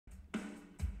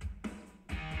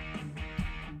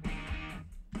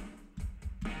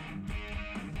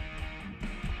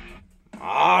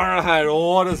All right,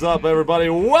 what is up, everybody?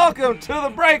 Welcome to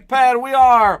the Break Pad. We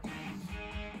are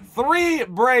 3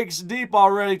 breaks deep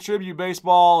already. Tribute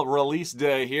Baseball release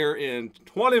day here in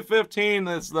 2015.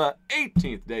 It's the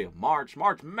 18th day of March.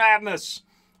 March Madness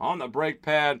on the Break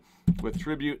Pad with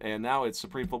Tribute, and now it's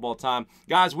Supreme Football time.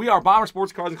 Guys, we are Bomber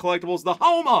Sports Cards and Collectibles, the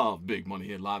home of Big Money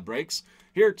Hit Live Breaks,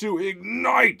 here to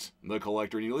ignite the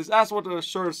collector. At least that's what the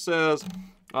shirt says.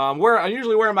 I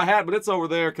usually wear my hat, but it's over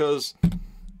there because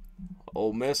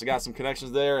Ole Miss, I got some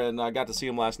connections there, and I got to see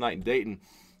them last night in Dayton.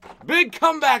 Big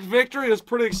comeback victory. It's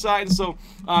pretty exciting. So,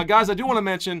 guys, I do want to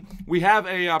mention we have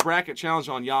a bracket challenge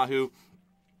on Yahoo.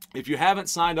 If you haven't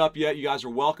signed up yet, you guys are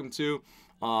welcome to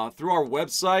through our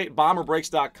website,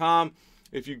 bomberbreaks.com.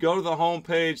 If you go to the home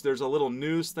page, there's a little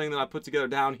news thing that I put together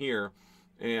down here,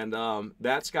 and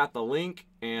that's got the link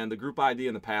and the group ID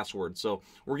and the password. So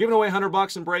we're giving away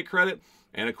 $100 in break credit,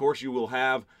 and of course you will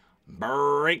have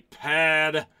break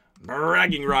pad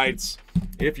bragging rights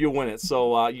if you win it.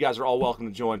 So you guys are all welcome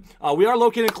to join. We are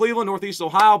located in Cleveland, Northeast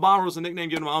Ohio. Bomber was a nickname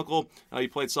given to my uncle. He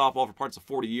played softball for parts of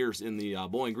 40 years in the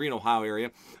Bowling Green, Ohio area.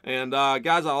 And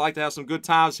guys, I like to have some good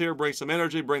times here, bring some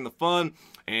energy, bring the fun,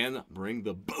 and bring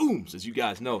the booms, as you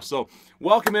guys know. So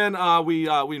welcome in. We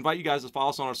invite you guys to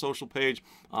follow us on our social page,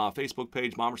 Facebook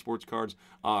page, Bomber Sports Cards,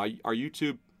 our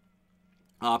YouTube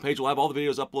page will have all the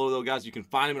videos uploaded, though, guys. You can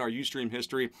find them in our Ustream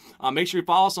history. Make sure you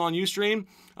follow us on Ustream.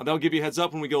 That'll give you a heads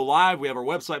up when we go live. We have our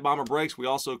website, Bomber Breaks. We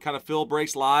also kind of fill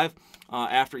breaks live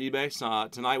after eBay.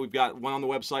 Tonight we've got one on the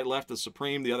website left, the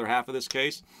Supreme. The other half of this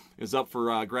case is up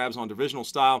for grabs on divisional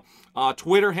style.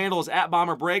 Twitter handle is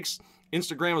 @BomberBreaks.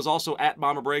 Instagram is also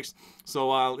 @BomberBreaks. So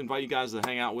I'll invite you guys to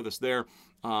hang out with us there.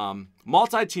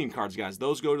 Multi-team cards, guys.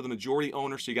 Those go to the majority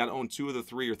owner, so you got to own 2 of the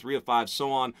 3 or 3 of 5,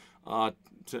 so on,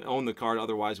 to own the card.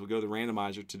 Otherwise, we'll go to the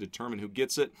randomizer to determine who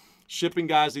gets it. Shipping,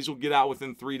 guys, these will get out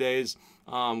within 3 days.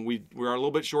 We're a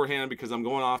little bit shorthanded because I'm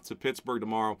going off to Pittsburgh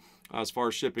tomorrow as far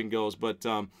as shipping goes, but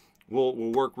we'll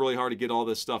work really hard to get all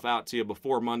this stuff out to you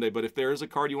before Monday. But if there is a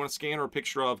card you want to scan or a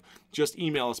picture of, just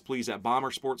email us, please, at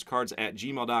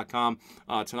bombersportscards@gmail.com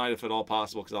tonight, if at all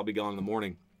possible, because I'll be gone in the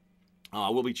morning.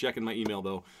 We'll be checking my email,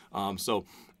 though.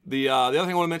 The other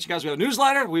thing I want to mention, guys, we have a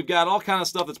newsletter. We've got all kind of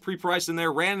stuff that's pre-priced in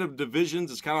there. Random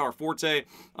divisions is kind of our forte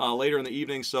later in the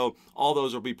evening, so all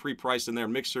those will be pre-priced in there,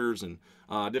 mixers and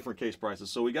different case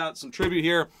prices. So we got some tribute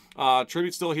here.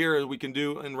 Tribute still here as we can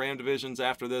do in random divisions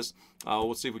after this.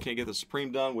 We'll see if we can't get the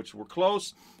Supreme done, which we're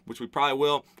close, which we probably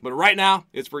will. But right now,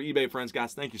 it's for eBay friends,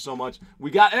 guys. Thank you so much.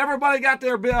 Everybody got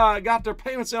their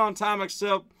payments in on time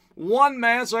except one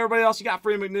man, so everybody else, you got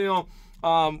free McNeil.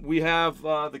 We have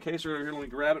the case right here. Let me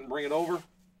grab it and bring it over.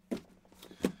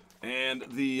 And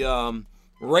the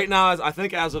right now, I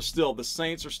think as of still, the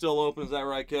Saints are still open. Is that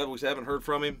right, Kev? We haven't heard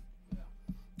from him.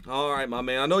 All right, my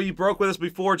man. I know you broke with us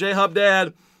before, J-Hub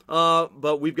Dad,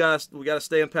 but we got to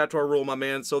stay in Patois rule, my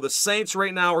man. So the Saints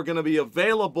right now are going to be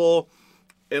available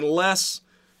unless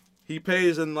he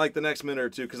pays in like the next minute or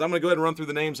two, because I'm going to go ahead and run through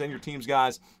the names and your teams,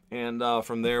 guys, and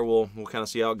from there we'll kind of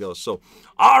see how it goes. So,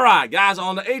 all right, guys,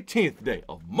 on the 18th day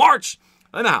of March,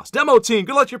 in the house, demo team,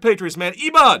 good luck to your Patriots, man.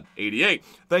 eBud 88,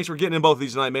 thanks for getting in both of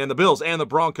these tonight, man. The Bills and the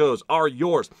Broncos are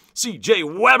yours.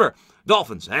 CJ Weber,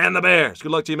 Dolphins and the Bears,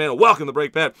 good luck to you, man. Welcome to the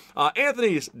Break Pad.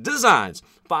 Anthony's Designs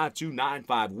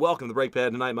 5295, welcome to the Break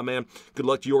Pad tonight, my man. Good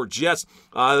luck to your Jets.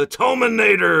 The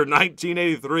Tominator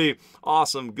 1983,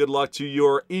 awesome. Good luck to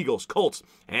your Eagles, Colts,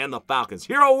 and the Falcons.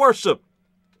 Hero Worship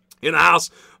in the house,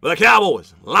 the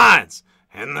Cowboys, Lions,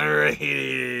 and the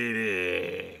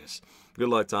Raiders. Good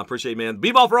luck, Tom. Appreciate it, man.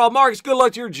 B-ball for all Marcus. Good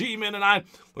luck to your G-man tonight.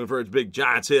 Looking for his big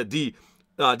Giants hit. DF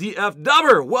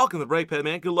Dubber. Welcome to the Break Pad,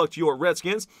 man. Good luck to your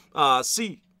Redskins.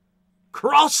 C.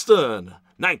 Croston.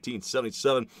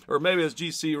 1977, or maybe it's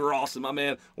GC Ralston, my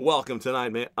man. Welcome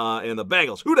tonight, man. And the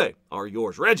Bengals, who they are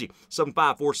yours. Reggie,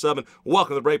 7547.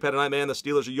 Welcome to the Break Pad tonight, man. The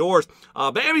Steelers are yours.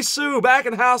 Baby Sue, back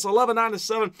in house,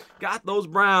 11-9-7. Got those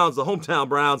Browns, the hometown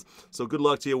Browns. So good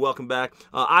luck to you. Welcome back.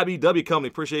 IBW Company,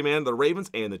 appreciate it, man. The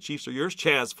Ravens and the Chiefs are yours.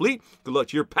 Chaz Fleet, good luck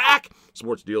to your pack.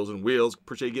 Sports Deals and Wheels,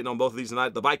 appreciate you getting on both of these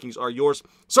tonight. The Vikings are yours.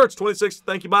 Search 26,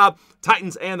 thank you, Bob.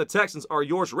 Titans and the Texans are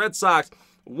yours. Red Sox,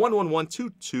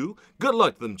 11122. Good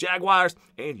luck to them Jaguars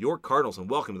and your Cardinals, and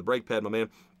welcome to the Break Pad, my man.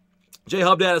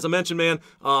 J-Hub Dad, as I mentioned, man,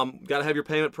 got to have your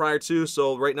payment prior to.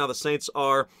 So right now the Saints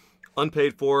are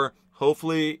unpaid for.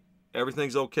 Hopefully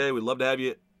everything's okay. We'd love to have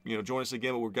you, join us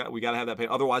again, but we got to have that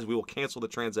payment. Otherwise, we will cancel the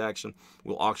transaction.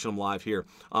 We'll auction them live here.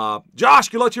 Josh,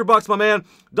 good luck to your Bucks, my man.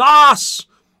 Das.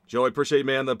 Joey, appreciate you,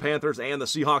 man. The Panthers and the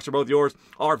Seahawks are both yours.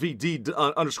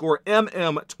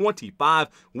 RVD_MM25.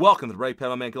 Welcome to the Break Pad,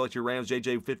 my man. Good luck to your Rams.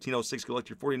 JJ1506. Good luck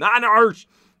to your 49ers.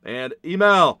 And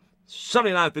email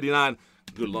 7959.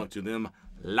 Good luck to them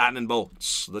lightning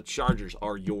bolts. The Chargers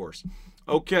are yours.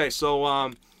 Okay,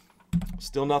 so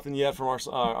still nothing yet from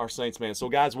our Saints, man. So,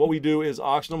 guys, what we do is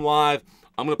auction them live.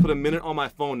 I'm going to put a minute on my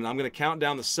phone, and I'm going to count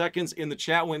down the seconds in the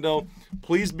chat window.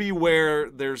 Please beware.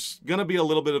 There's going to be a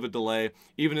little bit of a delay,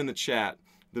 even in the chat.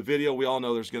 The video, we all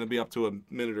know there's going to be up to a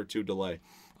minute or two delay.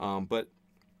 But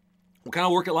we'll kind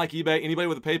of work it like eBay. Anybody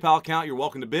with a PayPal account, you're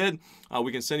welcome to bid.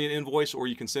 We can send you an invoice, or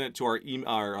you can send it to our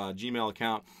Gmail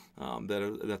account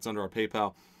that's under our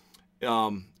PayPal.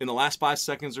 In the last 5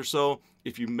 seconds or so,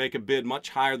 if you make a bid much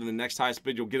higher than the next highest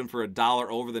bid, you'll get them for $1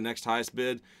 over the next highest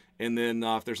bid. And then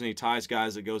if there's any ties,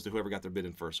 guys, it goes to whoever got their bid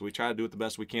in first. So we try to do it the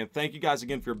best we can. Thank you guys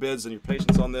again for your bids and your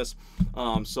patience on this.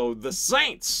 So the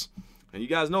Saints, and you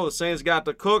guys know the Saints got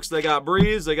the Cooks, they got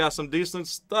Breeze, they got some decent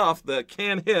stuff that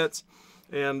can hit.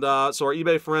 And so our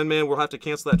eBay friend, man, we'll have to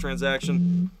cancel that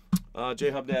transaction.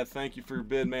 J-Hub Dad, thank you for your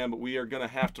bid, man, but we are going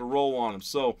to have to roll on him.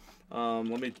 So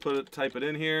let me type it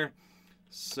in here.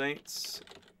 Saints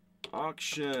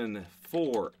auction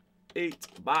for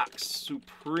 8-box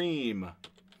Supreme.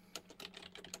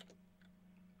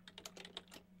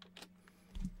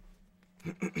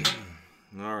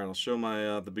 All right, I'll show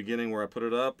my the beginning where I put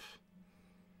it up.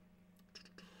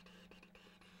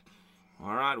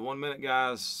 All right, 1 minute,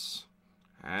 guys.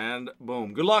 And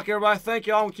boom. Good luck, everybody. Thank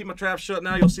you all. I'm going to keep my trap shut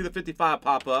now. You'll see the 55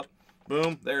 pop up.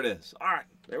 Boom. There it is. All right.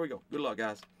 There we go. Good luck,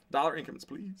 guys. Dollar increments,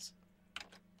 please.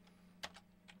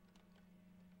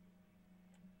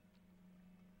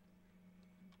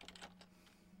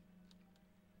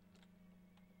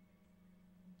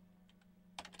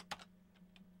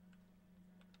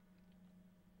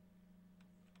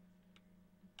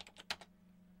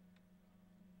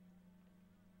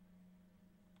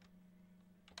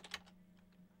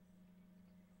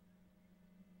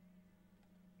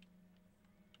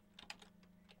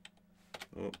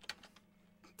 Oh.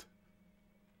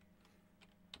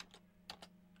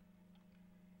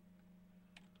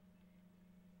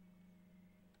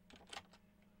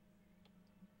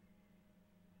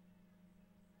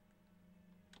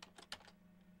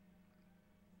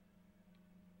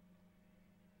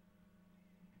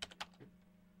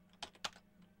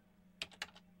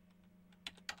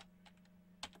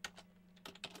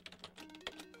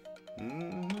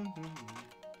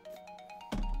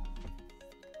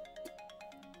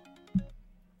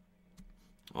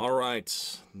 All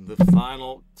right, the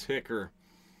final ticker.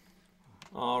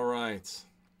 All right.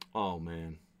 Oh,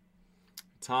 man.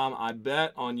 Tom, I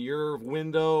bet on your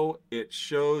window it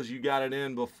shows you got it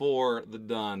in before the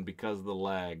done because of the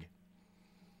lag.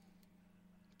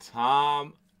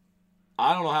 Tom,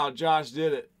 I don't know how Josh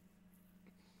did it.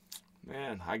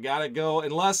 Man, I got to go.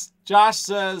 Unless Josh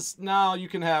says, no, you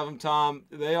can have them, Tom.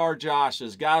 They are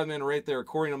Josh's. Got them in right there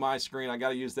according to my screen. I got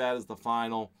to use that as the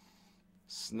final.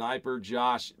 Sniper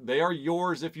Josh. They are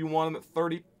yours if you want them at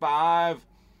 35.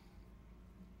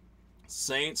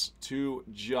 Saints to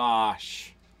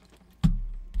Josh.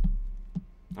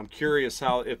 I'm curious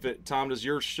how, Tom, does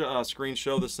your screen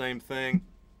show the same thing?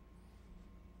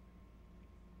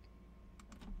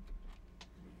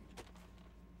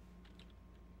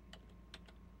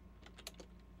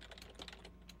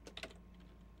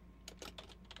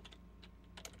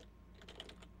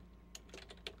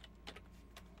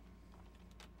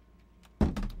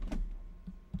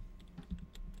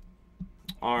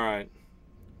 All right,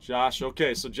 Josh.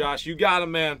 Okay, so Josh, you got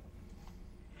him, man.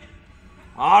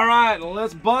 All right,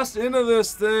 let's bust into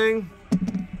this thing.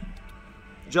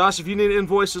 Josh, if you need an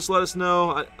invoice, just let us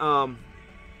know.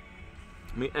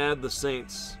 Let me add the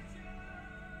Saints.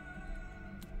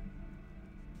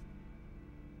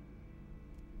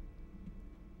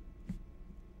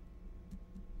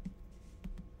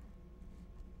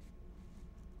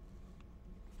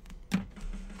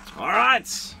 All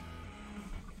right.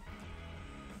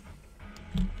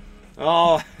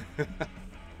 Oh,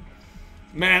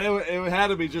 man, it had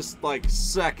to be just like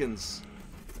seconds.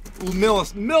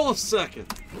 Millisecond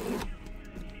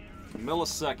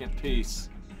piece.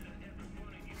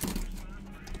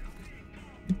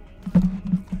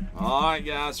 All right,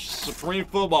 guys, Supreme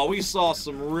Football. We saw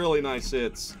some really nice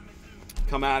hits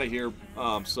come out of here.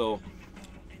 So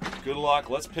good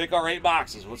luck. Let's pick our 8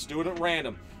 boxes. Let's do it at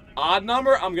random. Odd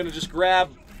number, I'm going to just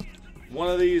grab one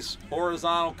of these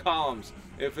horizontal columns.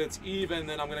 If it's even,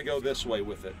 then I'm going to go this way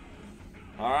with it.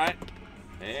 All right?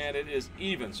 And it is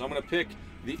even. So I'm going to pick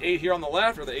the 8 here on the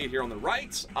left or the 8 here on the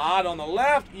right. Odd on the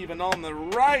left, even on the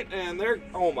right. And there,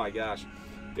 oh my gosh.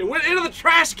 It went into the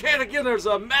trash can again. There's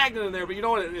a magnet in there, but you know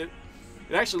what? It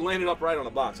actually landed upright on the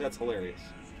box. That's hilarious.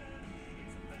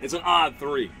 It's an odd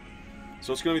 3.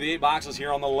 So it's going to be the 8 boxes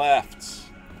here on the left.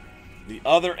 The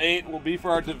other 8 will be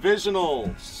for our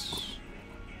divisionals.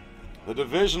 The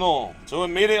divisional to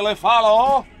immediately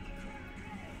follow.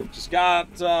 Just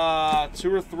got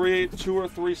 2 or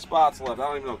 3 spots left. I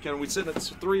don't even know. Can we sit at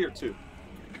 3 or 2?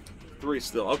 3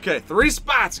 still. Okay, 3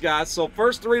 spots, guys. So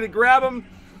first 3 to grab them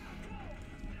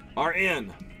are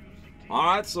in. All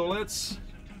right, so let's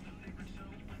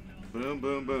boom,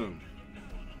 boom, boom.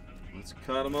 Let's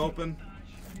cut them open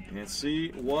and see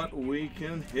what we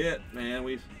can hit, man.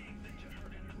 We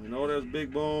know there's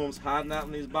big booms hiding out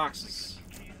in these boxes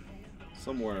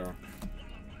somewhere.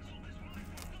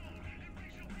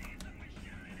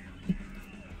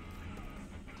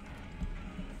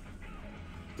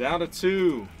 Down to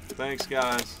 2. Thanks,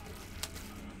 guys.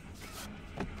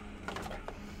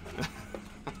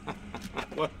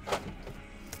 What?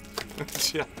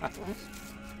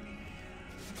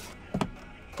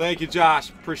 Thank you, Josh.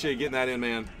 Appreciate getting that in,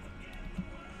 man.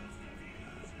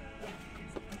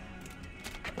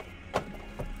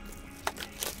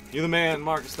 You're the man,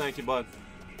 Marcus. Thank you, bud.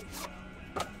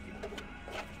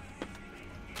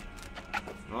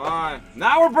 All right.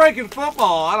 Now we're breaking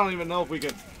football. I don't even know if we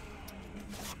can.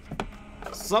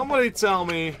 Somebody tell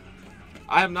me.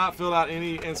 I have not filled out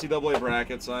any NCAA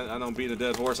brackets. I don't beat a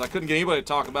dead horse. I couldn't get anybody to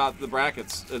talk about the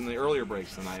brackets in the earlier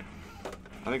breaks tonight.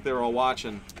 I think they were all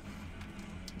watching.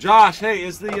 Josh, hey,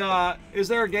 is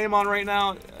there a game on right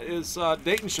now?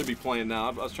 Dayton should be playing now.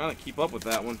 I was trying to keep up with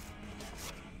that one.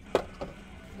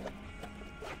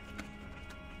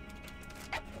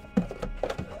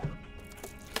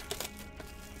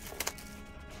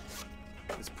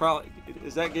 It's probably,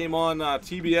 is that game on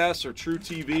TBS or True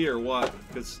TV or what?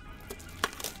 Because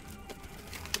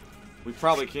we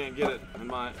probably can't get it in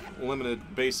my limited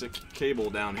basic cable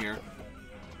down here.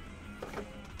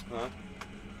 Huh?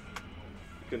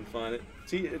 Couldn't find it.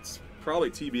 It's probably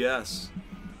TBS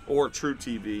or True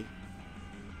TV.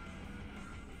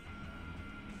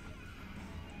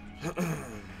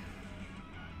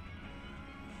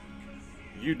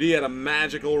 UD had a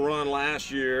magical run last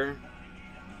year.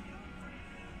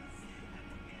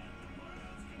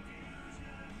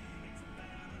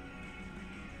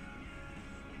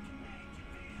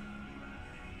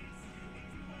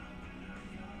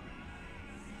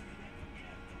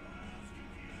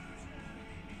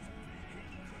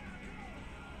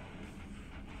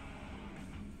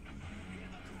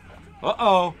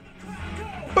 Uh-oh.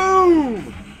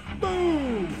 Boom!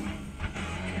 Boom!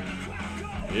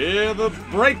 Yeah, the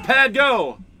brake pad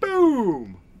go.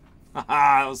 Boom!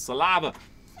 Haha, that was saliva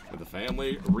with the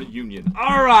family reunion.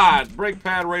 All right, brake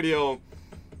pad radio.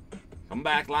 I'm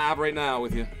back live right now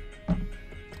with you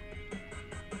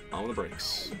on the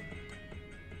brakes.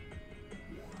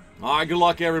 All right, good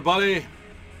luck, everybody.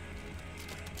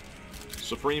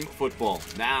 Supreme Football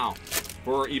now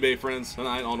for our eBay friends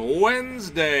tonight on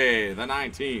Wednesday, the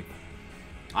 19th.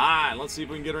 All right, let's see if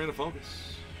we can get her into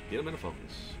focus. Get him into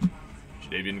focus.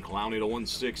 Jadavian Clowney to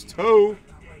 162.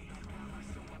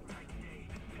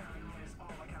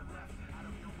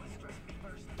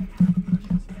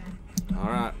 All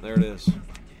right, there it is.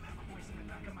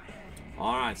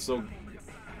 All right, so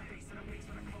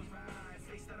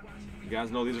you guys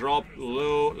know these are all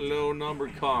low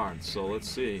numbered cards. So let's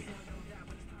see.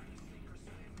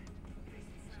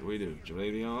 So we do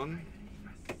Jadavian,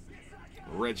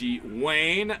 Reggie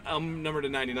Wayne, number to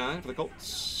 99 for the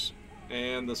Colts,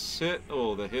 and the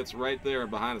the hit's right there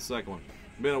behind the second one.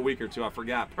 Been a week or two, I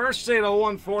forgot. Percy to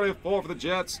 144 for the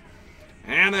Jets.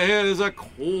 And the hit is a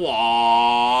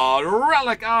quad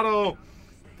relic auto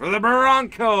for the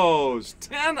Broncos.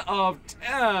 10 of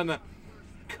 10.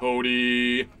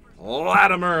 Cody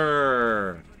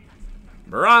Latimer.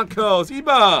 Broncos.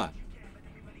 Ebud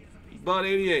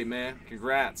 88, man.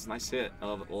 Congrats. Nice hit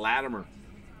of Latimer,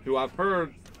 who I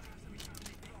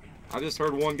just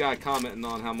heard one guy commenting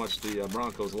on how much the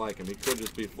Broncos like him. He could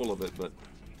just be full of it, but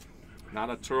not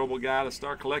a terrible guy to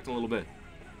start collecting a little bit.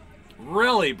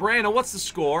 Really? Brandon, what's the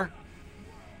score?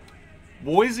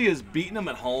 Boise is beating them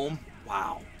at home?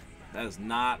 Wow. That is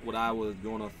not what I was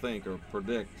going to think or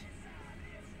predict.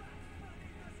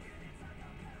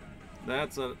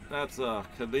 That's a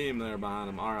Kadeem there behind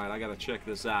him. All right, I got to check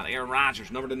this out. Aaron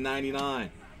Rodgers, number to 99.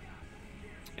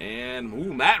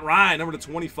 And, Matt Ryan, number to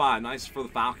 25. Nice for the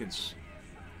Falcons.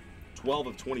 12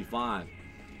 of 25.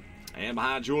 And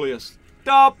behind Julius,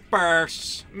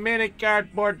 Duppers, mini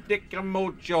cardboard Dick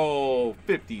Mojo,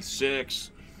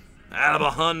 56. Out of a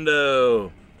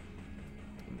hundo.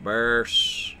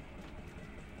 Burst.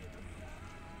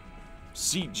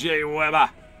 C.J.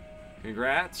 Weber.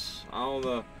 Congrats on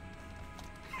the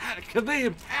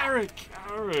Kadeem Harry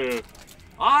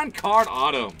on card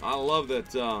auto. I love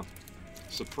that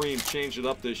Supreme changed it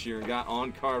up this year and got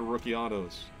on-card rookie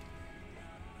autos.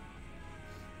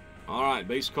 All right,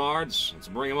 base cards. Let's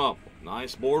bring them up.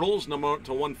 Nice Bortles, number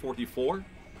to 144,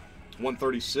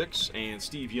 136, and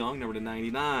Steve Young, number to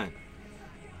 99.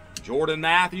 Jordan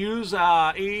Matthews,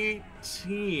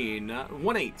 118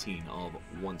 of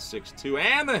 162,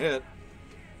 and the hit.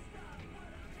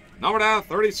 Number down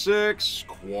 36,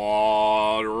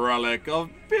 quad relic of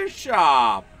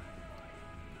Bishop.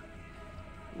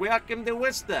 Welcome to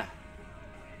Worcester.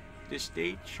 The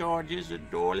state charges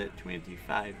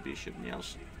 $1.25, Bishop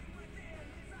Nelson.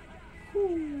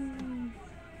 Woo.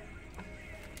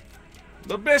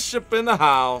 The Bishop in the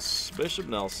house. Bishop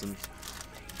Nelson.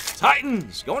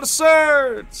 Titans going to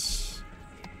Serts.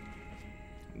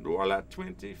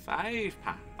 $1.25.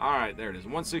 All right, there it is.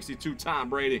 162, Tom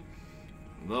Brady.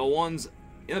 The ones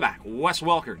in the back. Wes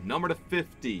Welker, number to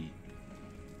 50.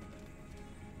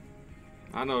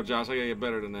 I know, Josh. I got to get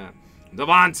better than that.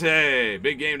 Devontae.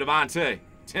 Big game, Devontae.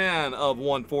 10 of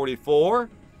 144.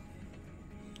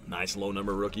 Nice low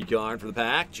number rookie card for the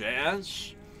pack.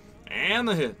 Jazz. And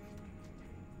the hit.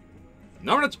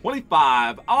 Number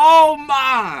 25. Oh,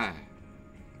 my.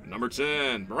 Number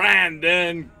 10.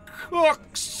 Brandon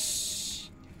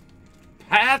Cooks.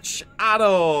 Patch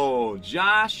auto.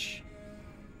 Josh,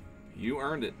 you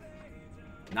earned it.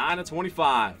 9 of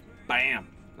 25. Bam.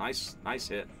 Nice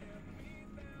hit.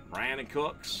 Brandon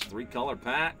Cooks. 3-color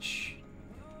patch.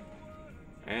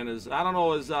 And I don't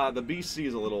know, the BC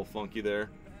is a little funky there.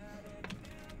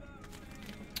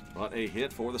 But a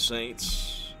hit for the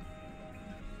Saints.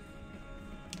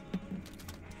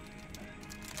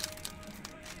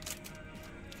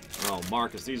 Oh,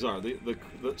 Marcus, these are the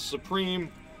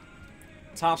Supreme.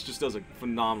 Topps just does a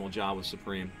phenomenal job with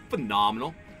Supreme.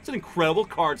 Phenomenal. It's an incredible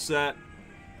card set.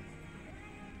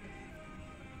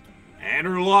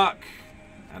 Andrew Luck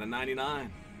out of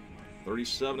 99.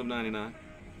 37 of 99.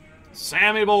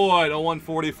 Sammy Boyd to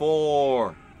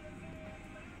 144.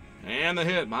 And the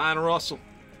hit behind Russell.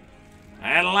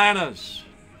 Atlanta's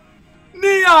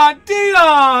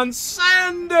Deion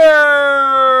Sanders.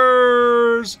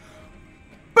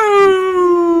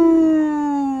 Boom!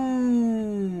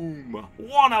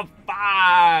 1 of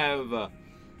 5.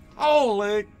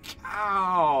 Holy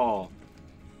cow.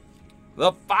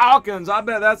 The Falcons. I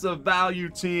bet that's a value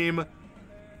team.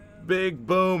 Big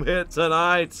boom hit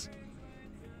tonight.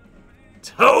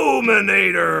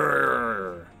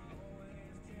 Tominator.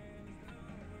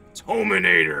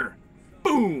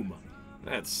 Boom.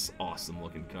 That's awesome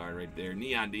looking card right there.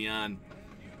 Neon Deion.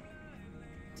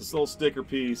 This little sticker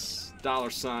piece.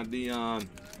 $sign Deion.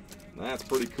 That's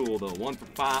pretty cool though. 1 for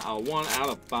 5. 1 out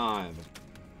of 5.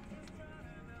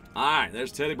 All right,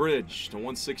 there's Teddy Bridge to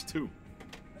 162.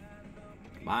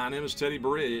 My name is Teddy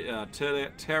Bridge. Teddy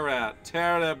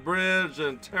Bridge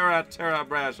and Terra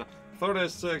Bridge.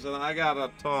 36, and I got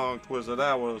a tongue twister.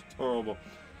 That was terrible.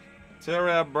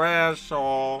 Terry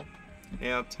Bradshaw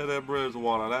and Teddy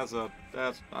Bridgewater. That's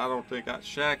I don't think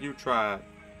Shaq, you tried.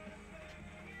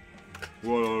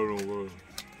 Well, I don't know.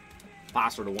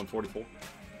 Foster to 144.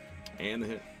 And the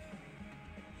hit.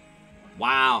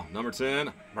 Wow, number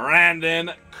 10.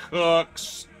 Brandon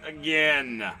Cooks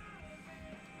again.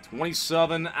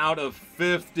 27 out of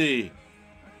 50.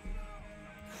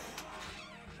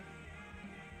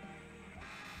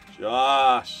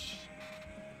 Josh.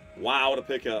 Wow, what a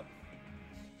pickup.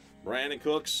 Brandon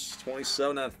Cooks,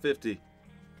 27 out of 50.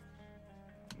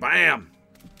 Bam.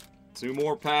 2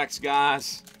 more packs,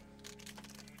 guys.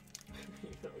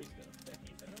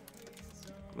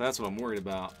 That's what I'm worried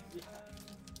about.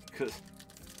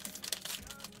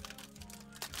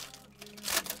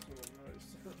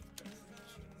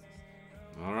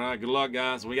 All right, good luck,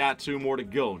 guys. We got 2 more to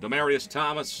go. Demaryius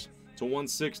Thomas to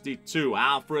 162.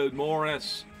 Alfred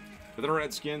Morris for the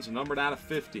Redskins, numbered out of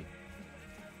 50.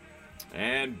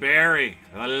 And Barry,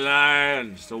 the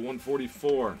Lions, to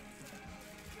 144.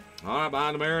 All right,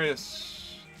 behind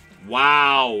Demaryius.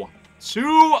 Wow.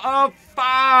 2 of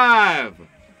 5.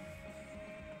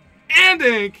 And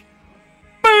ink.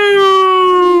 Boom!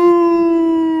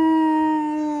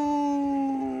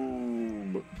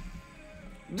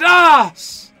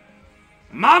 Das!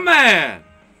 My man!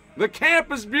 The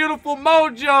Campus Beautiful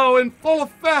mojo in full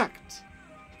effect.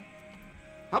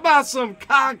 How about some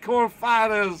Concord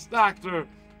Fighters, Dr.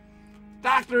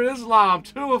 Islam,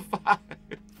 2 of 5.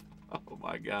 Oh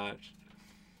my gosh.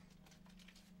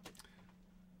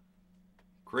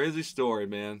 Crazy story,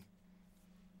 man.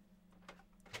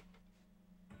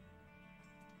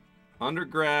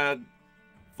 Undergrad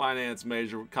finance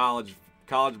major, college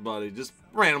buddy, just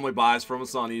randomly buys from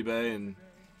us on eBay, and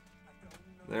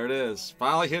there it is.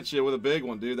 Finally hit you with a big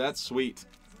one, dude. That's sweet.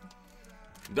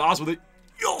 Dawes with it.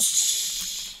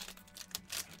 Yes!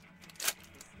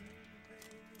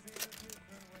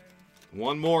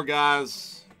 One more,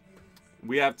 guys.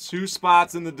 We have 2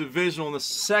 spots in the divisional in the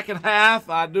second half.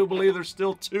 I do believe there's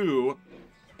still 2.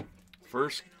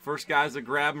 First guys that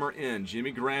grab them are in.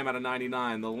 Jimmy Graham out of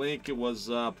 99. The link, it was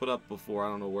put up before. I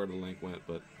don't know where the link went,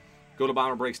 but go to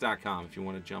bomberbreaks.com if you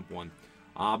want to jump one.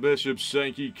 Bishop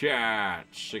Sankey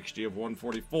Catch, 60 of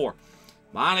 144.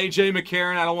 Mine A.J.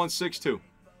 McCarron out of 162.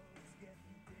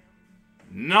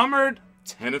 Numbered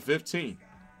 10 of 15.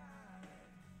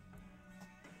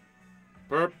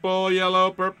 Purple,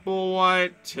 yellow, purple,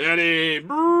 white, Teddy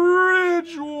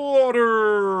Bridgewater.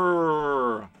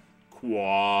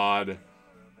 Quad.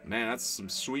 Man, that's some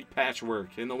sweet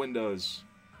patchwork in the windows.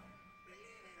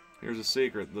 Here's a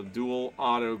secret. The dual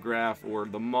autograph or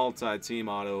the multi-team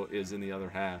auto is in the other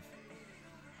half.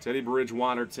 Teddy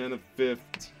Bridgewater, 10 of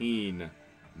 15.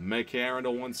 McCarron to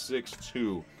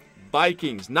 162.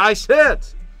 Vikings, nice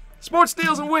hit. Sports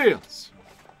Deals and Wheels.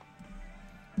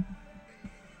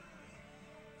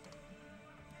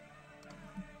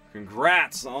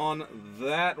 Congrats on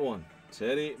that one.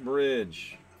 Teddy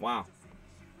Bridge. Wow.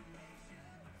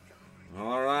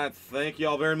 All right, thank you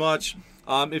all very much.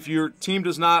 If your team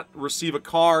does not receive a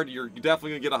card, you're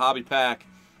definitely going to get a hobby pack.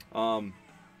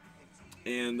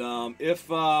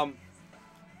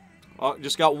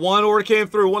 Just got one order came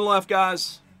through, one left,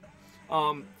 guys.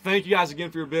 Thank you guys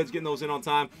again for your bids, getting those in on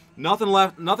time. Nothing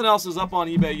left, nothing else is up on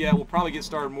eBay yet. We'll probably get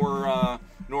started more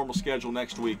normal schedule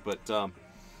next week. But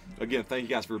again, thank you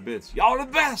guys for your bids. Y'all are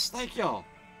the best. Thank y'all.